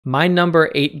My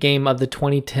number 8 game of the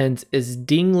 2010s is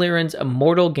Ding Liren's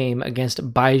Immortal game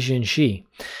against Bai Jinshi.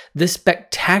 This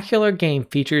spectacular game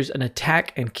features an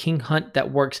attack and king hunt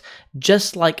that works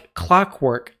just like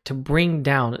clockwork to bring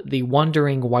down the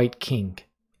wandering white king.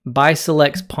 Bai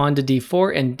selects pawn to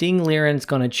d4, and Ding Liren's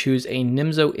going to choose a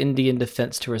Nimzo-Indian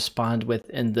defense to respond with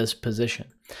in this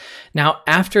position. Now,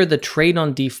 after the trade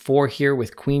on d4 here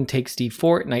with queen takes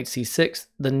d4, knight c6,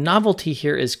 the novelty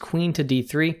here is queen to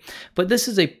d3, but this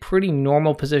is a pretty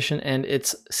normal position, and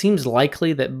it seems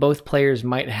likely that both players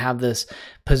might have this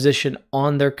position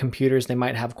on their computers. They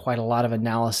might have quite a lot of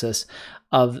analysis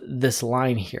of this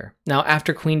line here. Now,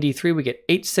 after queen d3, we get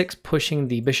h6 pushing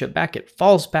the bishop back. It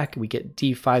falls back. We get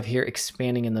d5 here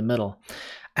expanding in the middle.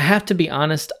 I have to be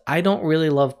honest, I don't really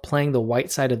love playing the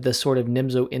white side of this sort of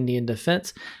Nimzo-Indian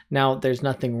defense. Now, there's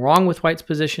nothing wrong with white's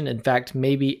position. In fact,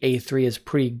 maybe a3 is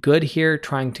pretty good here,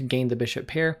 trying to gain the bishop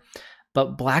pair.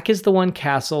 But black is the one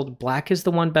castled. Black is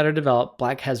the one better developed.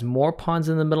 Black has more pawns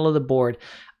in the middle of the board.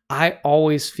 I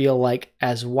always feel like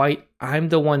as white, I'm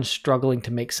the one struggling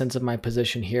to make sense of my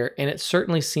position here. And it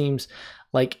certainly seems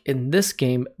like in this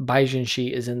game, Bai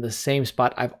Jinshi is in the same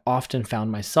spot I've often found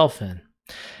myself in.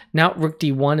 Now, rook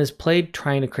d1 is played,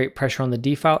 trying to create pressure on the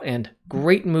d-file, and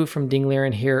great move from Ding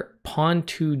Liren here, pawn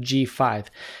to g5,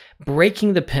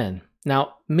 breaking the pin.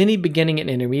 Now, many beginning and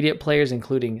intermediate players,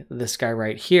 including this guy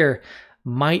right here,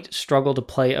 might struggle to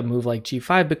play a move like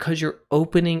g5 because you're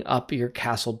opening up your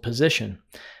castled position.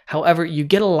 However, you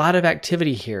get a lot of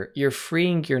activity here. You're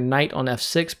freeing your knight on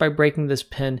f6 by breaking this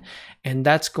pin, and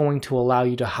that's going to allow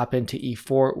you to hop into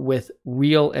e4 with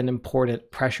real and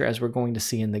important pressure, as we're going to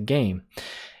see in the game.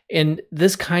 In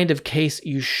this kind of case,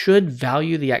 you should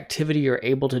value the activity you're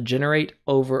able to generate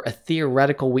over a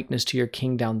theoretical weakness to your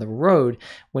king down the road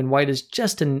when white is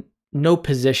just in no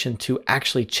position to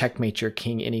actually checkmate your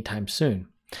king anytime soon.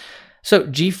 So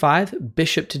g5,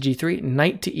 bishop to g3,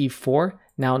 knight to e4.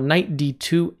 Now, knight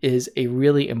d2 is a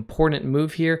really important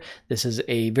move here. This is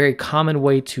a very common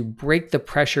way to break the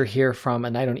pressure here from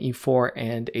a knight on e4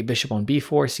 and a bishop on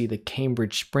b4. See the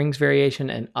Cambridge Springs variation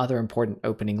and other important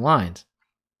opening lines.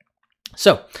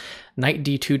 So, knight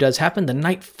d2 does happen. The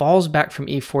knight falls back from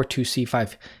e4 to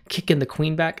c5, kicking the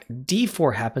queen back.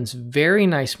 d4 happens. Very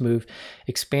nice move,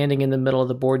 expanding in the middle of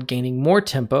the board, gaining more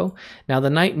tempo. Now the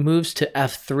knight moves to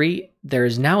f3. There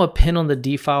is now a pin on the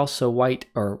d-file, so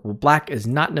black is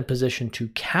not in a position to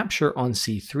capture on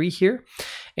c3 here.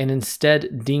 And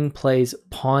instead, Ding plays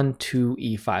pawn to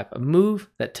e5, a move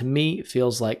that to me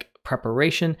feels like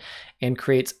preparation and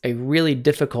creates a really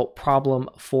difficult problem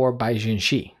for Bai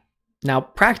Jinshi. Now,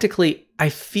 practically, I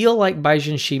feel like Bai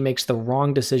Jinshi makes the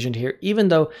wrong decision here, even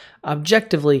though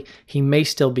objectively he may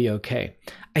still be okay.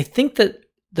 I think that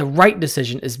the right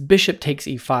decision is bishop takes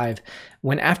e5,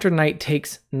 when after knight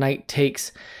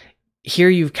takes, here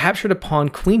you've captured a pawn.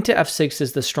 Queen to f6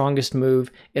 is the strongest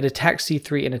move. It attacks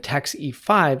c3 and attacks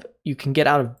e5. You can get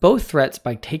out of both threats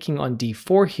by taking on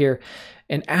d4 here,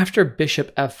 and after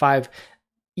bishop f5,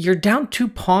 you're down 2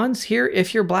 pawns here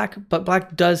if you're black, but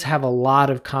black does have a lot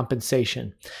of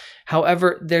compensation.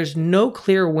 However, there's no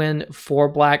clear win for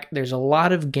black. There's a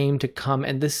lot of game to come,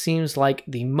 and this seems like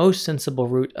the most sensible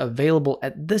route available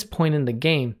at this point in the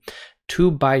game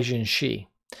to Bai Jinshi.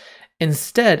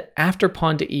 Instead, after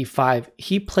pawn to e5,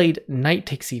 he played knight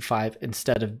takes e5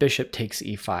 instead of bishop takes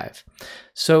e5.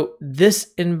 So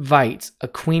this invites a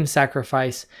queen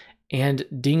sacrifice, and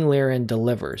Ding Liren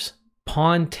delivers.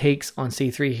 Pawn takes on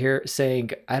c3 here,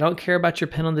 saying, I don't care about your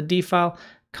pin on the d-file,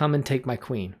 come and take my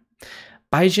queen.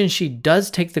 Bai Jinshi does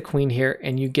take the queen here,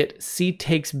 and you get c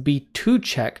takes b2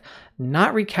 check,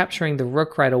 not recapturing the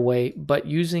rook right away, but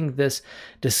using this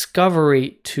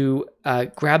discovery to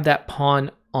grab that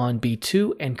pawn on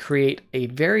b2 and create a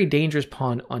very dangerous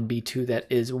pawn on b2 that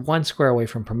is 1 square away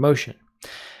from promotion.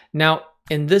 Now,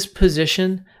 in this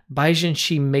position, Bai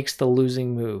Jinshi makes the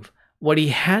losing move. What he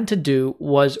had to do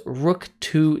was rook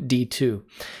to d2.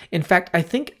 In fact, I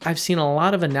think I've seen a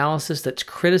lot of analysis that's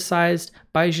criticized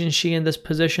Bai Jinshi in this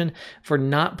position for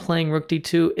not playing rook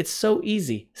d2. It's so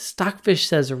easy. Stockfish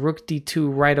says rook d2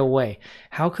 right away.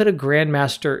 How could a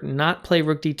grandmaster not play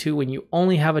rook d2 when you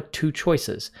only have 2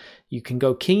 choices? You can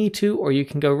go king e2 or you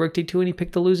can go rook d2 and you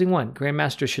pick the losing one.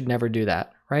 Grandmaster should never do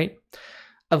that, right?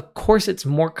 Of course, it's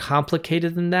more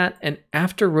complicated than that, and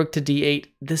after rook to d8,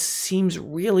 this seems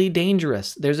really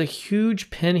dangerous. There's a huge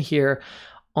pin here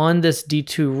on this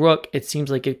d2 rook. It seems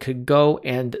like it could go,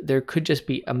 and there could just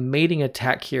be a mating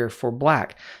attack here for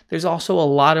black. There's also a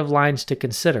lot of lines to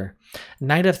consider.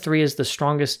 Knight f3 is the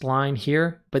strongest line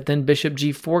here, but then bishop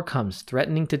g4 comes,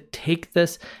 threatening to take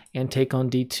this and take on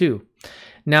d2.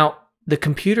 Now, the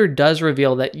computer does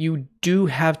reveal that you do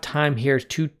have time here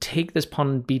to take this pawn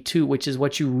on b2, which is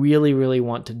what you really, really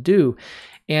want to do.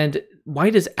 And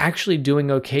white is actually doing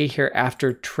okay here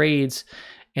after trades.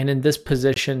 And in this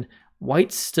position,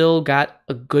 white still got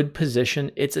a good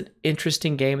position. It's an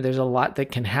interesting game. There's a lot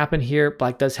that can happen here.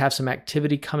 Black does have some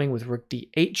activity coming with rook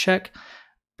d8 check,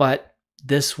 but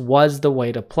this was the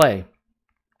way to play.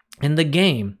 In the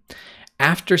game,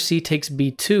 after c takes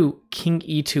b2, king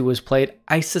e2 was played.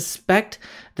 I suspect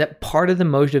that part of the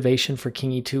motivation for king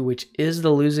e2, which is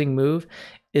the losing move,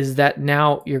 is that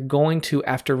now you're going to,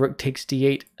 after rook takes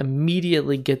d8,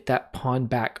 immediately get that pawn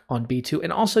back on b2.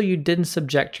 And also you didn't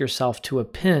subject yourself to a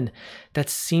pin. That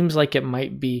seems like it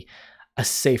might be a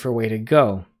safer way to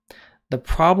go. The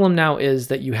problem now is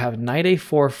that you have knight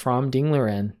a4 from Ding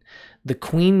Liren. The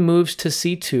queen moves to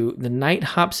c2, the knight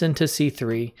hops into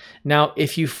c3. Now,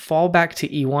 if you fall back to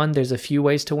e1, there's a few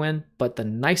ways to win, but the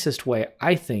nicest way,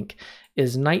 I think,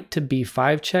 is knight to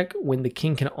b5 check when the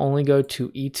king can only go to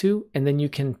e2, and then you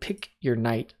can pick your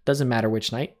knight. Doesn't matter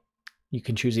which knight. You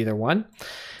can choose either one.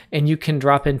 And you can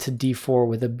drop into d4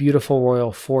 with a beautiful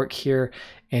royal fork here,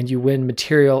 and you win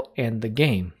material and the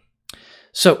game.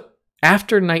 So,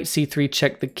 after knight c3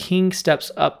 check, the king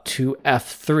steps up to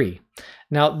f3.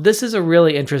 Now, this is a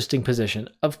really interesting position.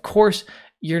 Of course,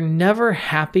 you're never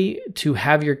happy to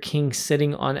have your king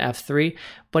sitting on f3,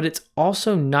 but it's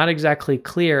also not exactly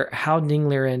clear how Ding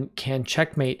Liren can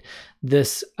checkmate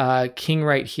this king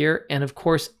right here. And of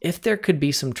course, if there could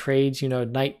be some trades, you know,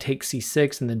 knight takes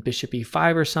c6 and then bishop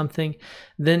e5 or something,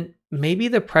 then maybe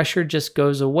the pressure just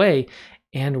goes away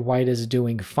and white is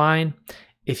doing fine.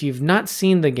 If you've not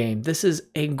seen the game, this is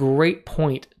a great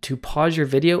point to pause your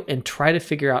video and try to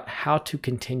figure out how to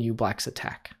continue black's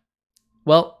attack.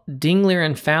 Well, Ding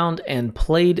Liren found and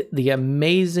played the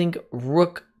amazing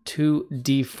rook to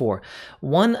d4,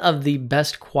 one of the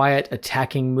best quiet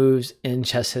attacking moves in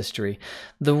chess history.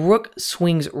 The rook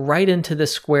swings right into the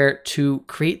square to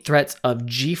create threats of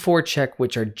g4 check,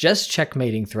 which are just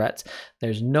checkmating threats.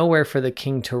 There's nowhere for the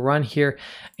king to run here,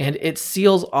 and it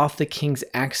seals off the king's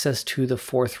access to the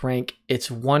fourth rank.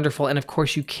 It's wonderful, and of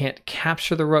course you can't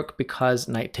capture the rook because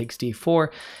knight takes d4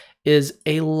 is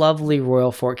a lovely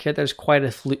royal fork here. There's quite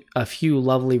a few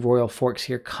lovely royal forks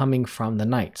here coming from the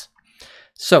knights.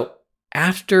 So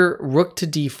after rook to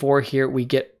d4 here, we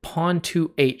get pawn to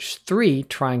h3,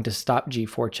 trying to stop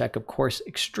g4 check, of course,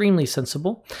 extremely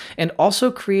sensible, and also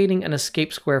creating an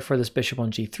escape square for this bishop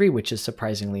on g3, which is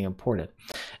surprisingly important.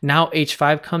 Now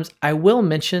h5 comes. I will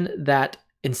mention that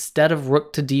instead of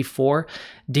rook to d4,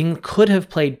 Ding could have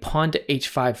played pawn to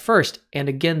h5 first, and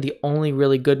again, the only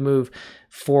really good move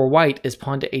for white is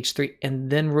pawn to h3, and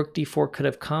then rook d4 could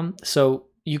have come. So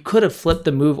you could have flipped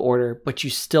the move order, but you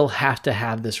still have to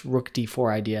have this rook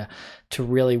d4 idea to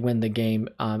really win the game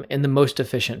in the most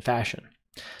efficient fashion.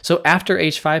 So after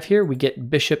h5 here, we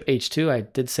get bishop h2. I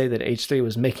did say that h3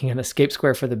 was making an escape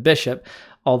square for the bishop,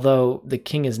 although the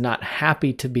king is not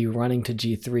happy to be running to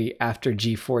g3 after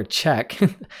g4 check.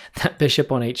 That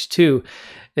bishop on h2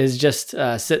 is just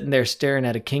sitting there staring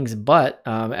at a king's butt,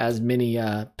 as many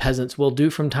peasants will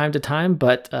do from time to time,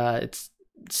 but it's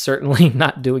certainly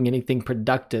not doing anything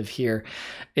productive here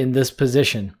in this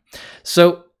position.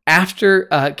 So after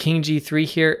king g3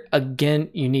 here, again,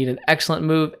 you need an excellent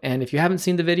move. And if you haven't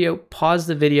seen the video, pause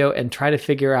the video and try to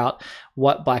figure out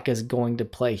what black is going to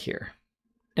play here.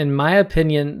 In my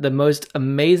opinion, the most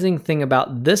amazing thing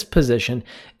about this position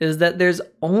is that there's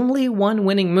only one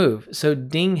winning move, so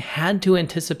Ding had to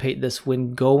anticipate this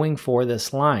when going for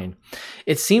this line.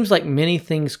 It seems like many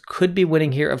things could be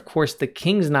winning here. Of course, the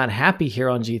king's not happy here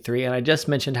on g3, and I just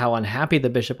mentioned how unhappy the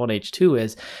bishop on h2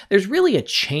 is. There's really a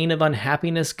chain of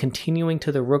unhappiness continuing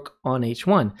to the rook on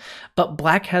h1, but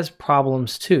black has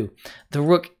problems too. The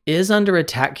rook is under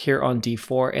attack here on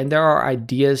d4, and there are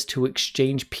ideas to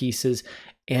exchange pieces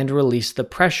and release the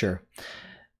pressure.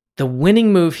 The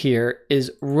winning move here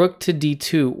is rook to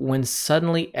d2 when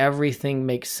suddenly everything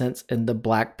makes sense in the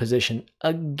black position.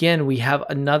 Again, we have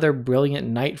another brilliant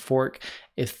knight fork.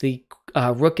 If the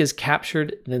rook is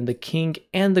captured, then the king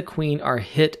and the queen are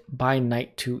hit by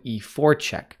knight to e4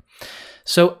 check.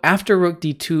 So after rook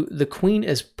d2, the queen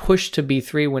is pushed to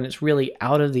b3 when it's really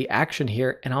out of the action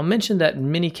here. And I'll mention that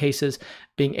in many cases,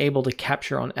 being able to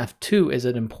capture on f2 is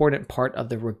an important part of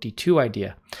the rook d2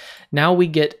 idea. Now we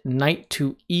get knight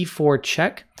to e4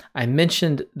 check. I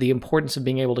mentioned the importance of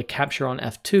being able to capture on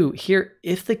f2. Here,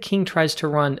 if the king tries to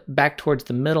run back towards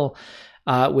the middle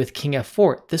with king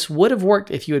f4, this would have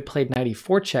worked if you had played knight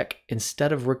e4 check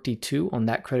instead of rook d2 on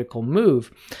that critical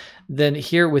move. Then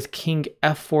here with king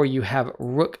f4, you have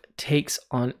rook takes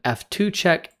on f2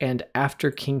 check, and after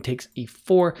king takes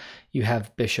e4, you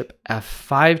have bishop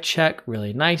f5 check.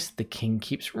 Really nice. The king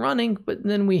keeps running, but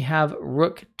then we have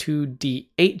rook to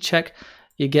d8 check.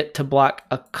 You get to block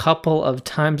a couple of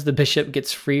times. The bishop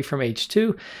gets free from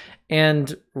h2,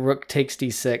 and rook takes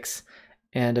d6,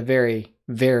 and a very,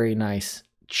 very nice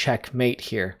checkmate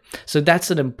here. So that's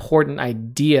an important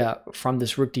idea from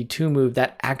this rook d2 move,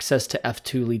 that access to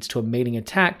f2 leads to a mating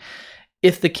attack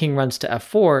if the king runs to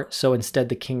f4. So instead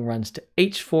the king runs to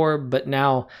h4, but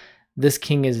now this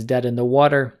king is dead in the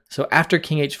water. So after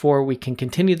king h4, we can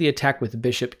continue the attack with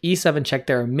bishop e7 check.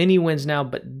 There are many wins now,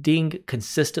 but Ding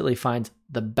consistently finds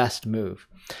the best move.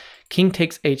 King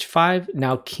takes h5.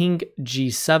 Now king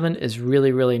g7 is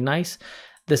really, really nice.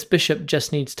 This bishop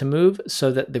just needs to move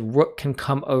so that the rook can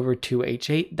come over to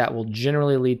h8. That will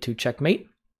generally lead to checkmate.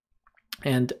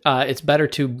 And it's better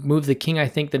to move the king, I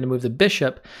think, than to move the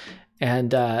bishop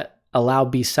and allow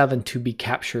b7 to be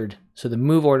captured. So the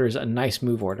move order is a nice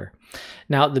move order.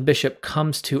 Now the bishop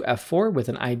comes to f4 with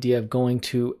an idea of going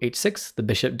to h6. The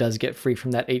bishop does get free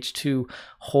from that h2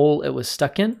 hole it was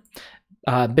stuck in.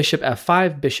 Bishop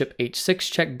f5, bishop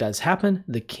h6 check does happen.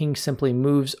 The king simply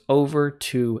moves over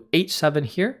to h7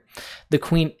 here. The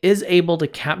queen is able to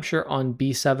capture on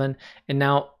b7, and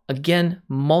now again,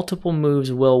 multiple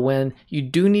moves will win. You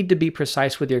do need to be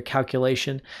precise with your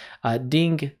calculation.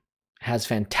 Ding has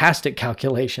fantastic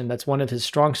calculation. That's one of his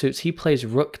strong suits. He plays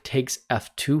rook takes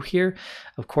f2 here.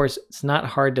 Of course, it's not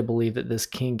hard to believe that this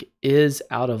king is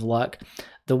out of luck.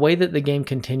 The way that the game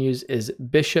continues is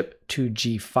bishop to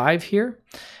g5 here.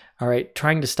 All right,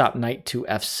 trying to stop knight to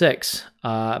f6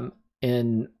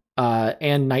 and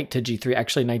knight to g3.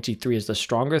 Actually, knight g3 is the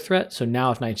stronger threat. So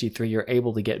now if knight g3, you're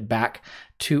able to get back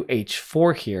to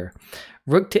h4 here.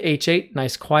 Rook to h8,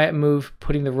 nice quiet move,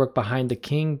 putting the rook behind the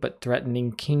king, but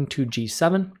threatening king to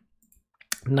g7.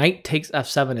 Knight takes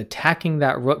f7, attacking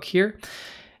that rook here.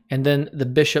 And then the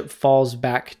bishop falls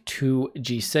back to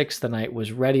g6. The knight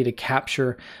was ready to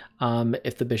capture.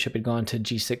 If the bishop had gone to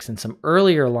g6 in some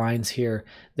earlier lines here,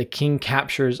 the king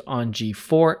captures on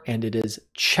g4, and it is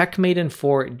checkmate in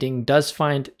 4. Ding does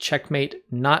find checkmate,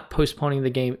 not postponing the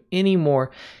game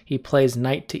anymore. He plays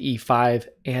knight to e5,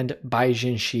 and Bai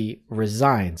Jinshi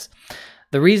resigns.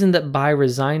 The reason that Bai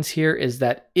resigns here is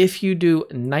that if you do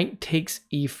knight takes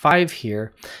e5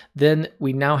 here, then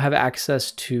we now have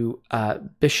access to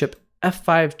bishop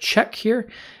f5 check here.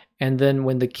 And then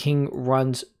when the king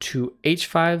runs to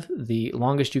h5, the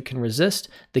longest you can resist,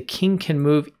 the king can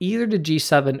move either to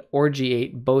g7 or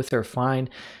g8. Both are fine.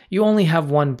 You only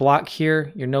have one block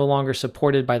here. You're no longer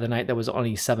supported by the knight that was on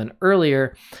e7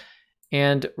 earlier.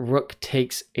 And rook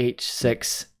takes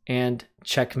h6 and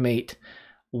checkmate.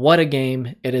 What a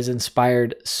game. It has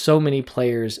inspired so many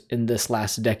players in this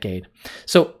last decade.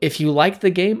 So if you like the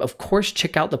game, of course,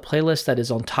 check out the playlist that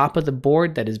is on top of the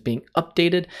board that is being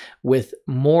updated with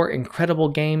more incredible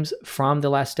games from the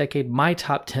last decade, my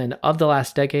top 10 of the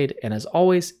last decade. And as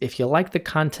always, if you like the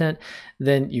content,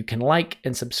 then you can like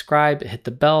and subscribe, hit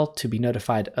the bell to be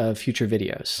notified of future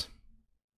videos.